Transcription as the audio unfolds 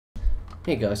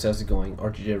Hey guys, how's it going?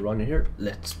 RTJ Runner here.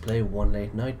 Let's play One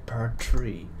Late Night Part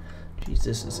 3. Jeez,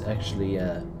 this is actually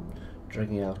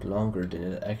dragging out longer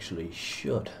than it actually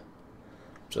should.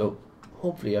 So,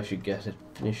 hopefully I should get it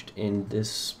finished in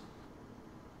this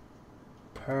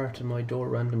part and my door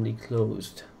randomly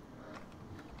closed.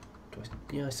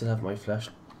 Yeah, I still have my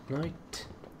flashlight.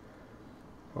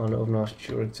 Although I'm not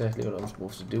sure exactly what I'm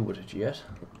supposed to do with it yet.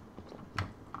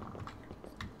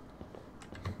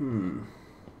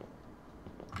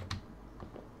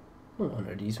 Hold on,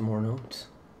 are these more notes?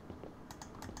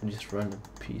 Just random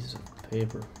pieces of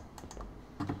paper.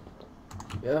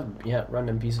 Yeah,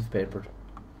 random piece of paper.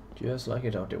 Just like I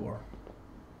thought they were.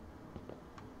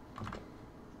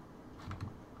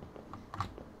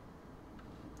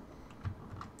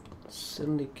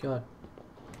 Suddenly got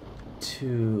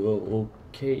two. Oh,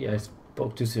 okay, I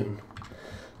spoke too soon.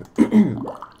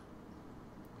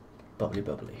 Bubbly,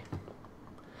 bubbly.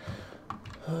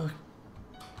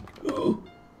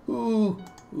 Ooh,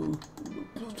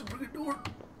 close the freaking door.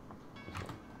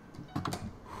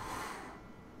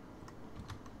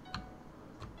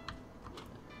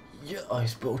 Yeah, I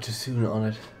spoke too soon on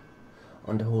it.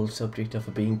 On the whole subject of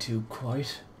it being too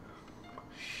quiet.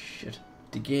 Shit,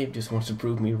 the game just wants to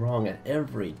prove me wrong at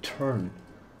every turn.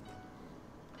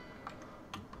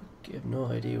 I have no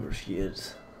idea where she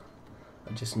is.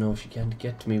 I just know she can't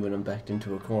get to me when I'm backed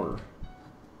into a corner.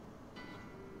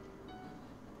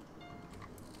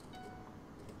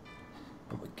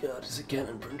 Oh my god, it's a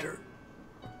Canon printer.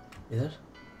 Is it?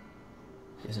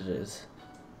 Yes, it is.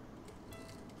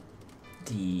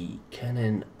 The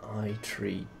Canon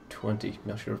i320.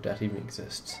 Not sure if that even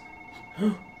exists.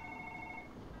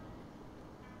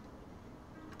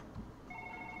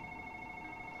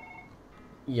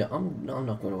 Yeah, I'm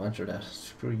not going to answer that.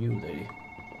 Screw you, lady.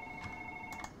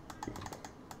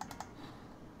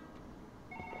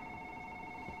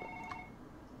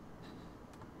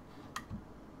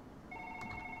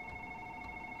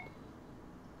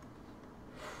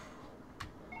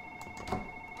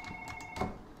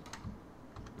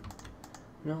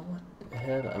 Now, what the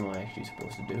hell am I actually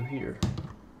supposed to do here?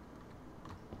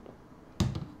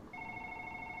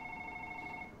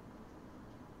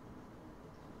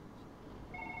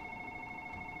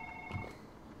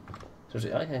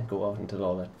 Seriously, I can't go out until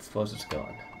all that fuzz is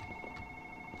gone.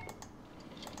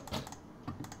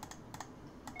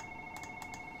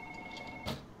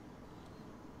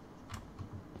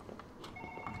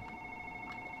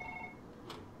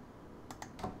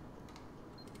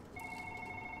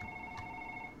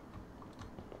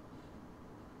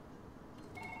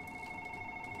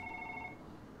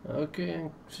 Okay,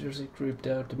 I'm seriously creeped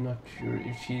out. I'm not sure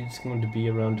if she's going to be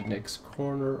around the next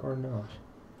corner or not.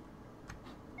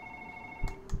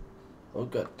 Oh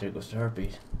god, there goes the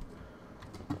heartbeat.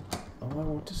 Oh, why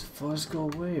won't this fuzz go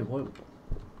away? What?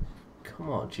 Come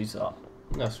on, she's up.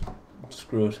 No,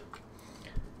 screw it.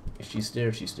 If she's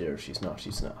there, she's there. If she's not,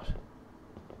 she's not.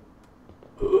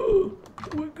 Oh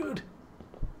my god.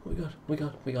 Oh my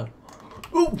god.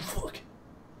 Oh, fuck.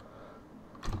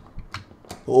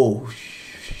 Oh,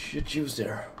 shit, she was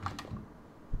there.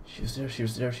 She was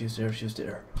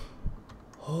there.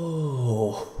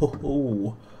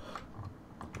 Oh.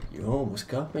 You almost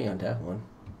got me on that one.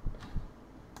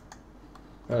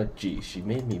 Oh, geez, she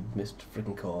made me miss the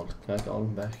freaking call. Can I call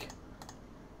him back?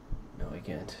 No, I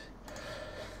can't.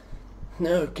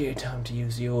 Okay, time to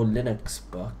use the old Linux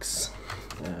box.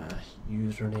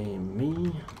 Username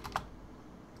me.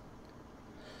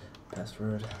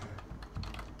 Password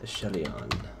Echelon.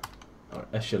 Or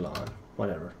Echelon,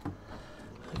 whatever.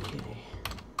 Okay.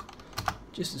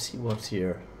 Just to see what's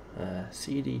here.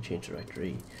 CD, change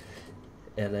directory.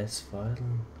 ls file,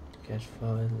 get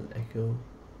file, echo,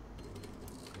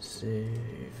 save.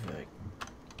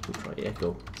 We'll try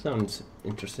echo. Sounds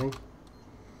interesting.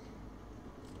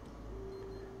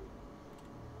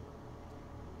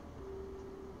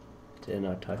 Did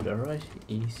I type that right?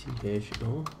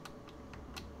 ECHO.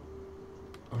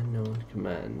 Unknown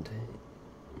command.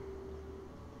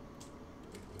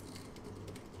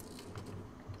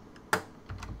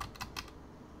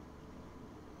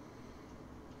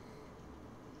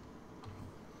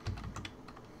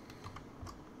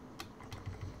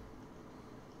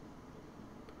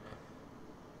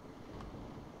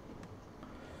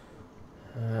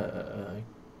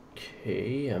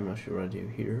 Okay, I'm not sure what I do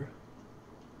here.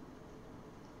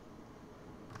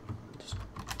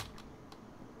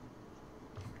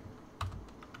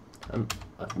 I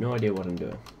have no idea what I'm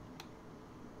doing.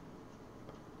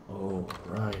 Oh,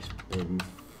 right, bin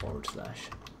 /.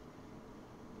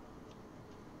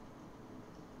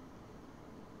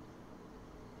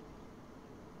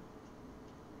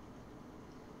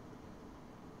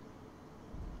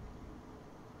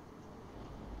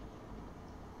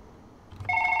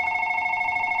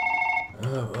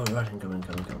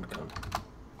 come.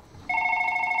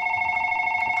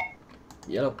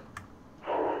 Yellow.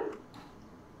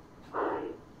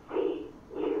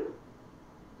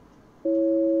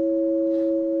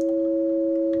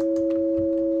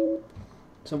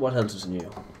 So what else is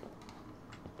new?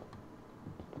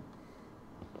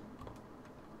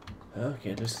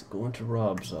 Okay, let's go into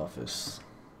Rob's office.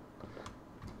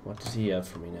 What does he have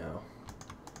for me now?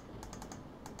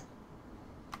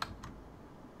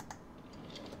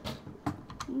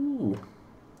 Ooh,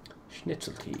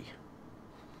 schnitzel tea.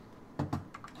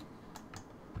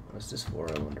 What's this for,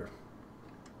 I wonder?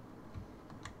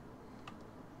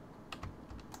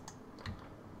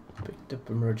 Picked up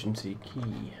emergency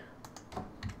key.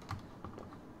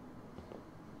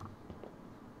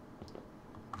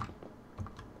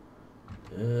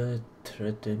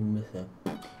 Threatened with a...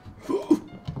 Oh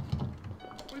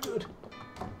my god!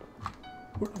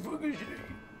 What the fuck is she?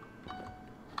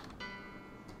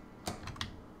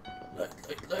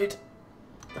 Light!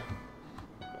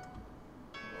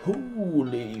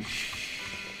 Holy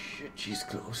shit, she's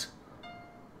close.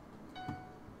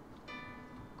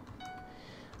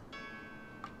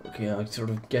 Okay, I sort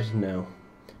of get it now.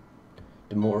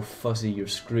 The more fuzzy your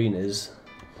screen is,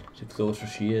 the closer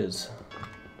she is.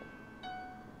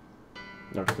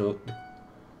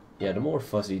 Yeah, the more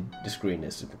fuzzy the screen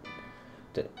is,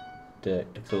 the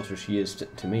closer she is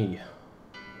to me.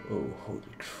 Oh, holy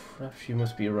crap, she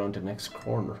must be around the next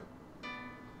corner.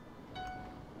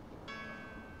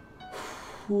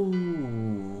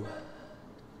 Ooh,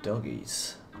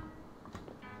 doggies.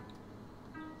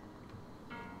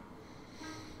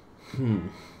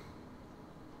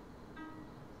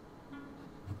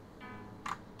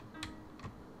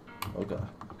 Oh god.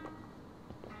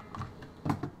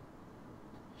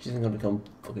 She isn't gonna come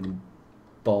fucking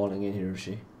bawling in here, is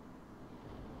she?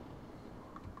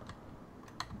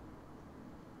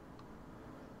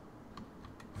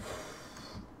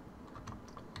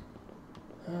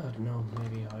 I don't know,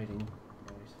 maybe hiding.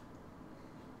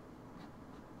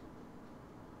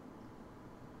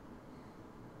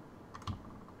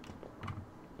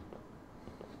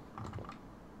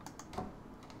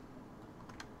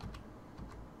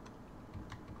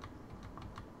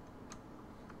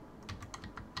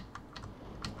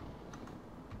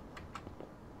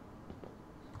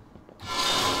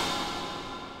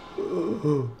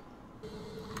 No.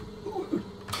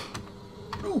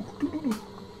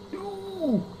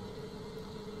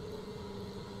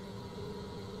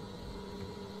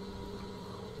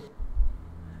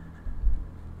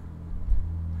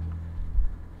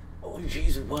 Oh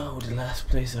jeez, wow, the last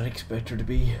place I expect her to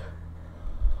be.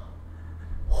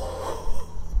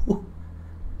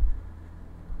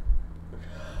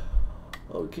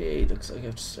 Okay, looks like I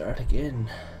have to start again.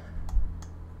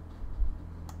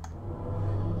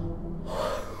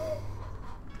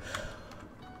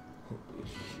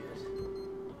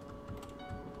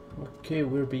 Okay,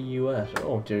 where be you at?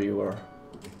 Oh, there you are.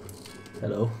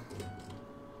 Hello.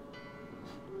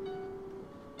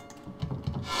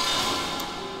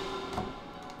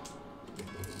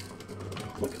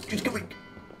 Oh my god, she's coming!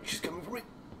 She's coming for me!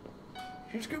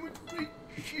 She's coming for me!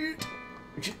 Shit!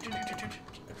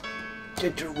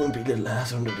 Get your wimpy little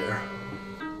ass under there.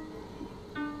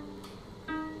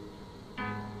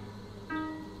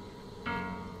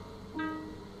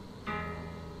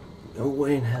 No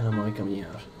way in hell am I coming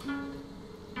out.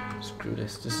 Screw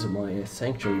this, this is my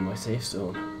sanctuary, my safe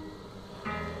zone.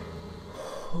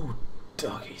 Oh,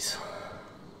 doggies.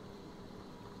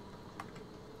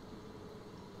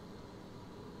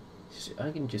 See,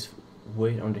 I can just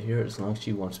wait under here as long as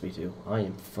she wants me to. I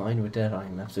am fine with that, I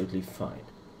am absolutely fine.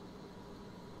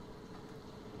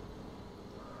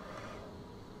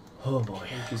 Oh boy,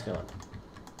 she's gone.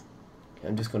 Okay,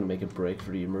 I'm just going to make a break for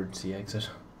the emergency exit.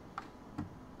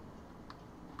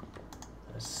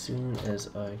 As soon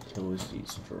as I close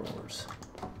these drawers.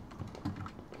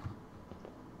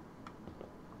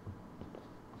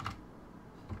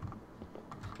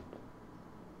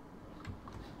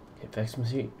 Okay, fax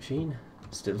machine,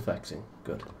 still faxing,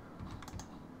 good.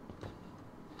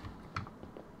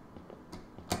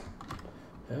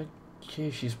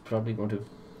 Okay, she's probably going to...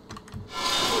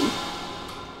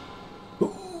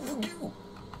 Oh, fuck you!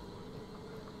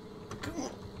 Come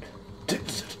on!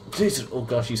 Oh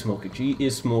gosh, she's smoking. She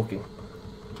is smoking.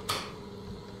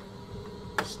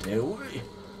 Stay away.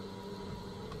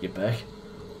 Get back.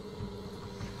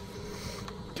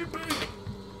 Get back.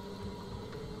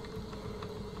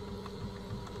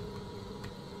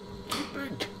 Get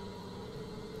back.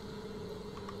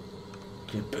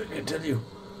 Get back, I tell you.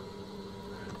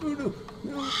 Oh no,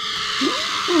 no.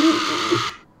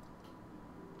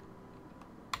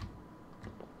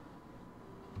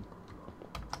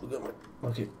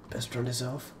 Okay, best turn this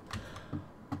off.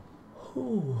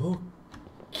 Oh,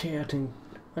 okay, I think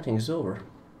it's over.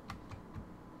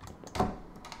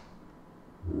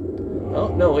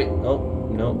 Oh, no, wait, oh,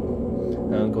 no.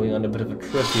 I'm going on a bit of a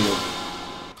trip here.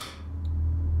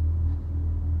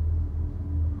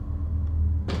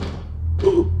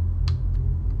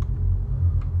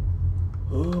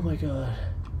 Oh my god.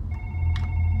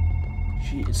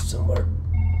 She is somewhere.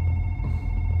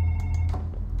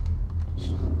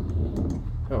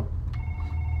 Oh.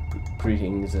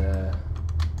 Greetings,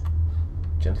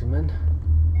 gentlemen.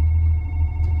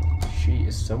 She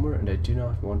is somewhere and I do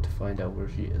not want to find out where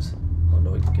she is. Oh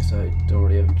no, I guess I don't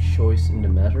really have a choice in the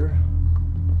matter.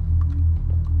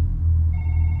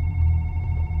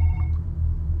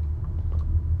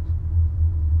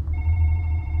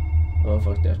 Oh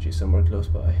fuck that, she's somewhere close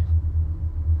by.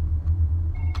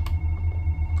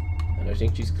 And I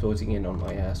think she's closing in on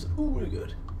my ass. Oh my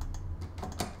god.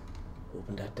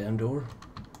 Open that damn door.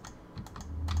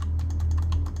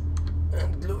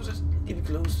 And close it. Leave it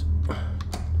closed.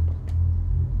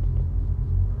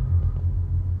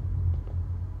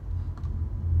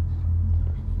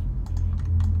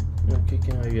 Okay,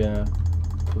 can I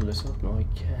pull this up? No, I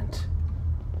can't.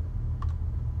 Oh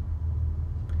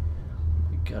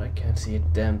my god, I can't see a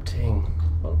damn thing.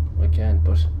 Well, I can,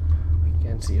 but I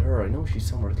can't see her. I know she's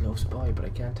somewhere close by, but I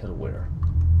can't tell where.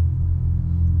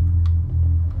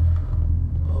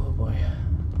 Oh boy.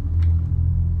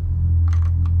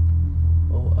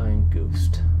 Oh, I'm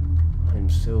goosed. I'm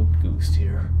so goosed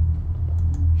here.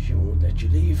 She won't let you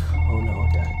leave. Oh no,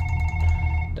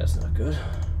 that's not good.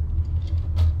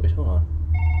 Wait, hold on.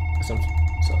 I saw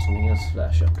something else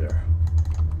flash up there.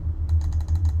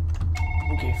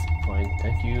 Okay, fine.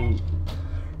 Thank you,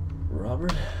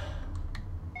 Robert.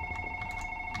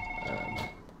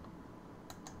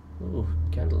 Oh,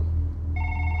 candle.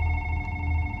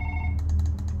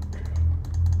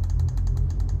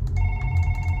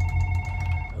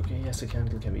 Okay, yes, a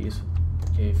candle can be used.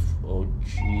 Okay, oh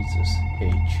Jesus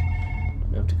H.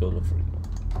 I have to go look for it.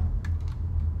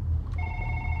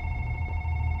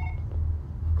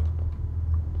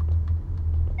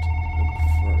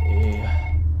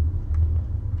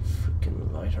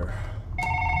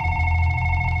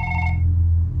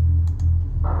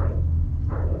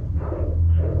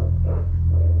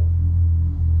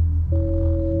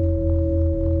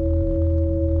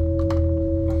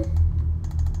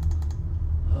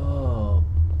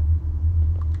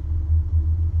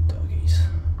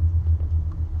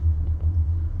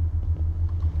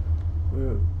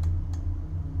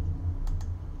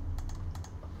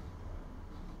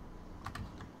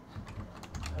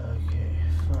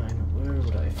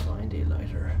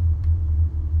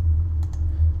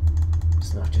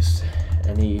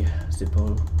 Any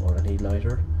Zippo or any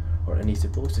lighter or any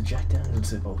Zippo. It's a Jack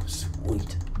Daniels Zippo.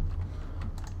 Sweet.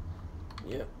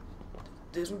 Yep.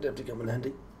 This would have to come in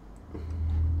handy.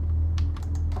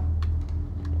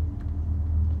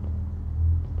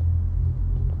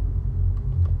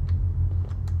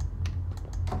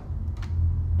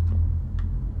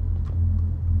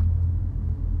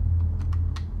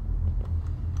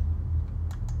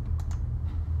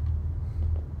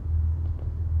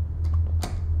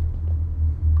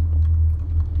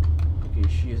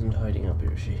 She isn't hiding up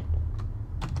here, is she?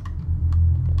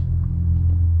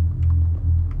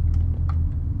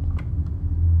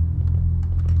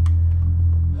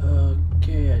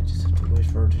 Okay, I just have to wait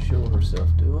for her to show herself,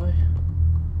 do I?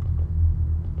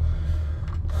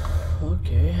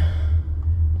 Okay.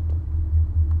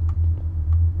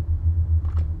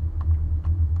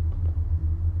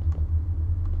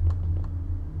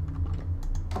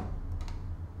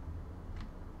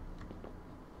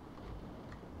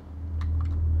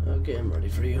 Okay, I'm ready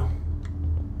for you.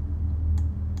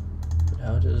 But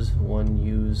how does one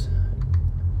use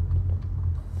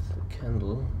the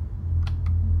candle?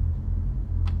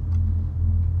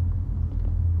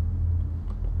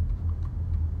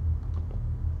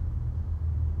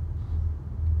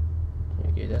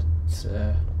 Okay, that's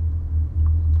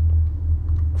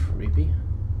creepy.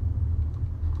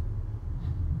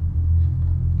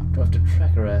 Do I have to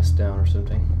track her ass down or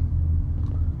something?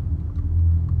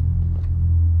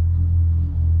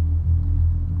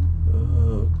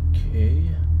 Okay.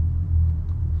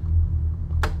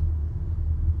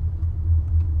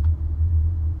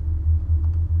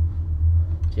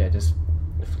 Yeah, this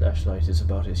flashlight is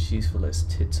about as useful as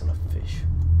tits on a fish.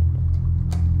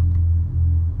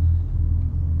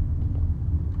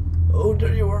 Oh,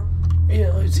 there you are.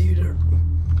 Yeah, I see you there.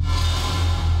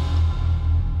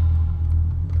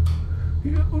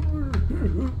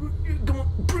 Come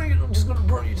on, bring it. I'm just gonna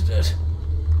burn you to death.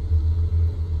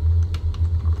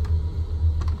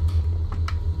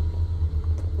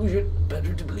 Oh shit,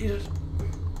 better delete it.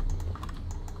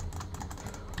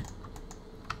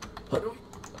 How do we...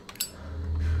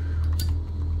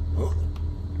 Oh.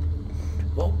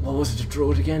 What was it to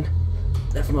throw it again?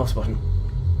 Left mouse button.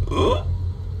 Oh!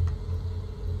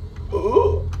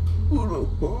 Oh! Oh no!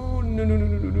 Oh no no no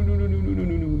no no no no no no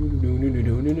no no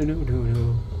no no no no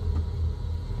no.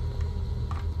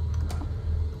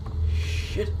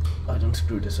 Shit! I don't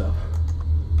screw this up.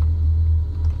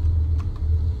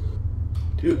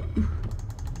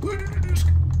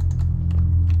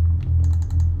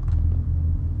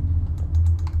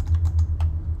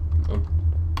 I'm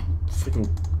freaking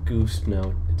goosed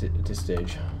now at this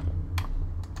stage.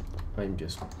 I'm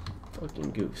just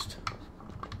fucking goosed.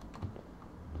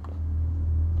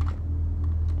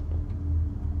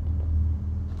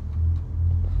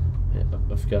 Yeah,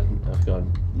 I've got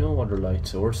no other light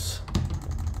source,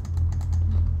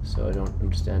 so I don't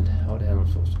understand how the hell I'm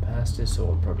supposed to pass this. So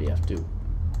I'll probably have to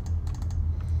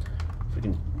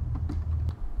freaking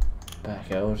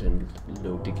back out and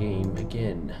load the game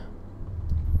again.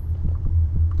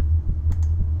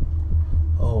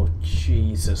 Oh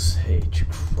Jesus H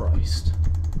Christ.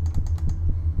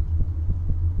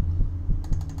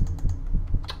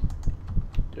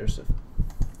 There's a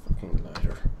fucking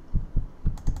lighter.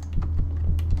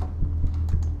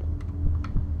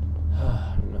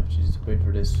 I don't know, just wait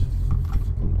for this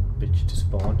fucking bitch to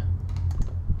spawn.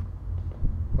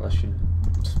 Well, I should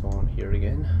spawn here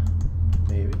again,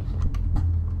 maybe.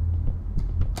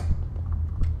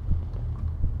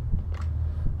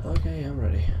 Okay, I'm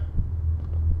ready.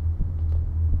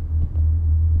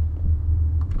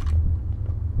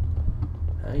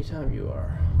 Anytime you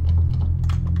are.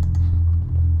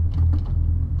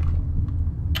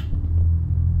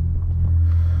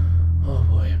 Oh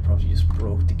boy, I probably just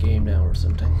broke the game now or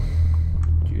something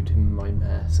due to my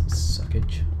mass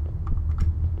suckage.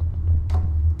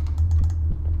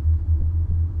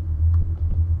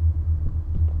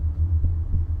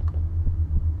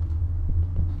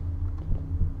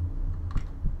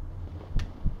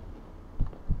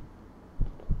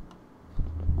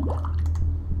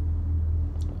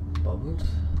 Bubbled,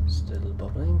 still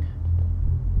bubbling.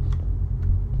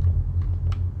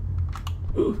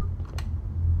 Ooh.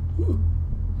 Ooh.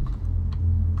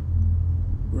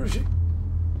 Where is she?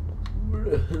 Where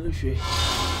the hell is she?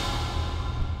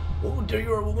 Oh, there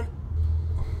you are, woman.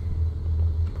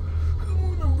 Come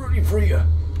on, I'm ready for you.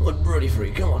 I'm ready for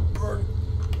you. Come on, burn.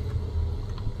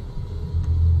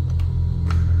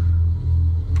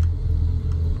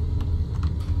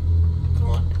 Come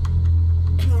on.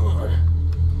 Come on.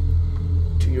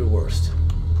 Do your worst.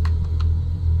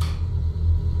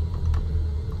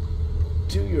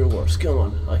 Do your worst. Come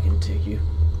on, I can take you.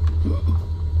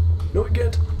 No, I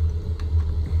can't.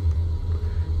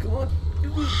 Come on.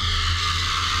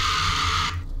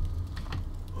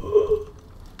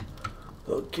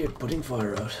 Okay, putting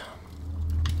fire out.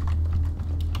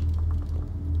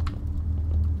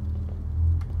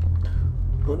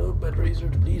 Oh no, batteries are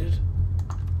depleted.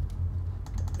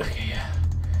 Okay, yeah.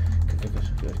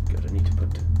 Good. I need to put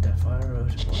that fire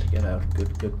out. I want to get out.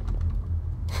 Good.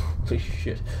 Holy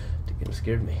shit. The game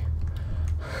scared me.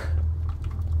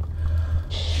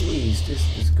 Jeez,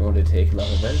 this is going to take a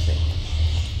lot of editing.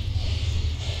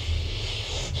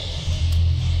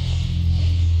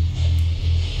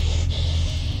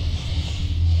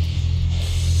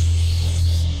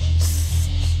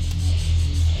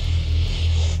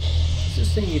 Is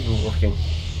this thing even working?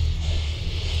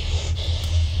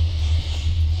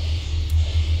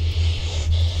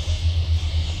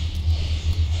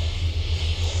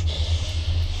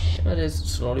 It is,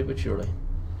 slowly but surely.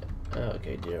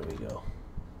 Okay, there we go.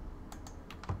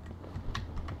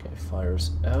 Okay,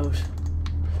 fire's out.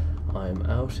 I'm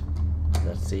out.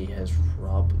 Let's see, has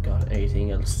Rob got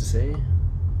anything else to say?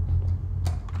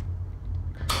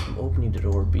 I'm opening the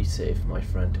door, be safe, my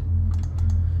friend.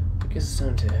 I guess it's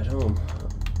time to head home.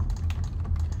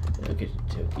 Okay,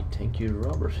 thank you,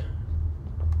 Robert.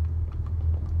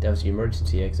 That was the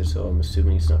emergency exit, so I'm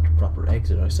assuming it's not the proper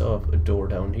exit. I saw a door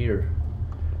down here.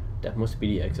 That must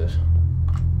be the exit.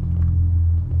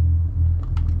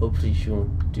 Hopefully she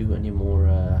won't do any more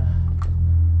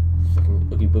fucking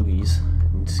oogie boogies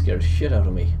and scare the shit out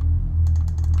of me.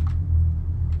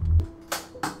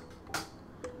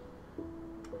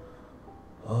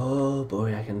 Oh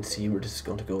boy, I can see where this is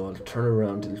going to go. I'll turn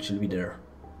around and she'll be there.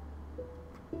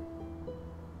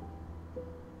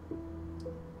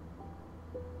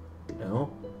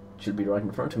 No, she'll be right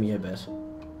in front of me, I bet.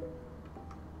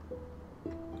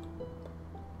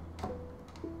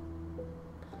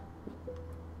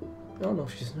 Oh no,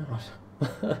 she's not.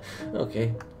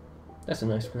 Okay, that's a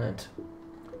nice plant.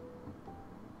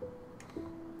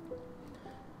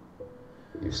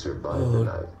 You survived the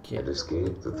night Okay. and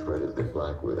escaped the threat of the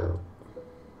Black Widow.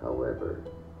 However,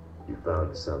 you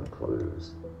found some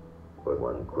clues, but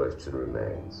one question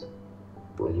remains.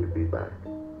 Will you be back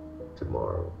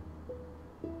tomorrow?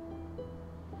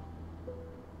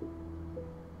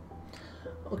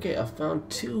 Okay, I found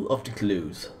 2 of the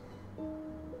clues.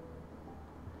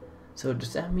 So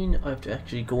does that mean I have to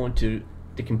actually go into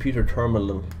the computer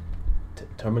terminal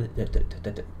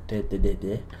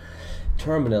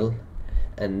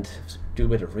and do a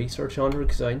bit of research on her?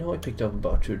 Because I know I picked up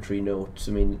about 2 or 3 notes.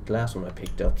 I mean, the last one I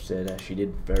picked up said she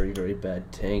did very, very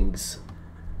bad things.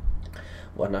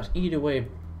 Whatnot. Either way,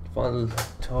 final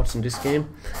thoughts on this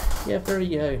game. Yeah,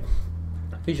 very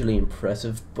visually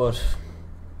impressive, but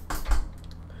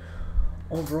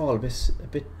overall a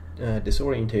bit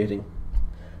disorientating.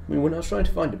 I mean, when I was trying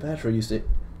to find the batteries, they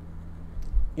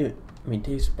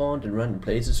spawned in random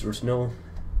places. There was no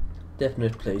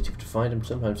definite place you could find them.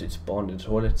 Sometimes it spawned in the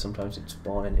toilet, sometimes it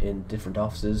spawned in different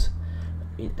offices.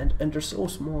 I mean, and they're so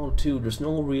small too. There's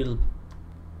no real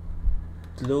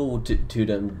glow to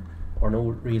them, or no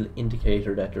real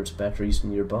indicator that there's batteries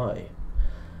nearby.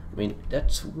 I mean,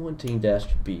 that's one thing that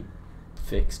should be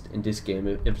fixed in this game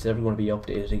if it's ever going to be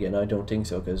updated again. I don't think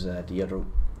so, because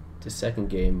the second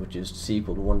game, which is the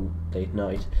sequel, One Late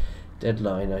Night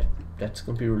Deadline, that's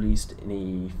going to be released in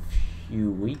a few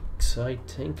weeks, I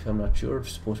think. I'm not sure.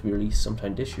 It's supposed to be released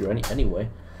sometime this year anyway,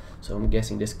 so I'm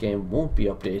guessing this game won't be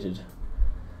updated.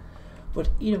 But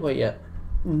either way, yeah,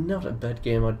 not a bad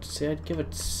game. I'd say I'd give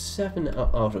it 7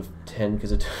 out of 10,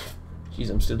 because jeez,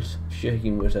 I'm still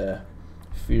shaking with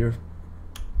fear.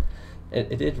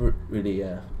 It did really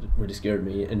scared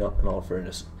me, in all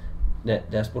fairness.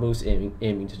 That's what I was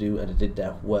aiming to do, and it did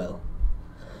that well.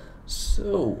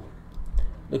 So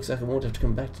looks like I won't have to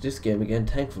come back to this game again.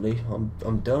 Thankfully,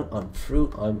 I'm done. I'm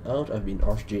through. I'm out. I've been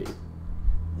RTJ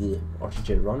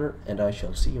Runner, and I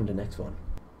shall see you in the next one.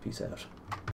 Peace out.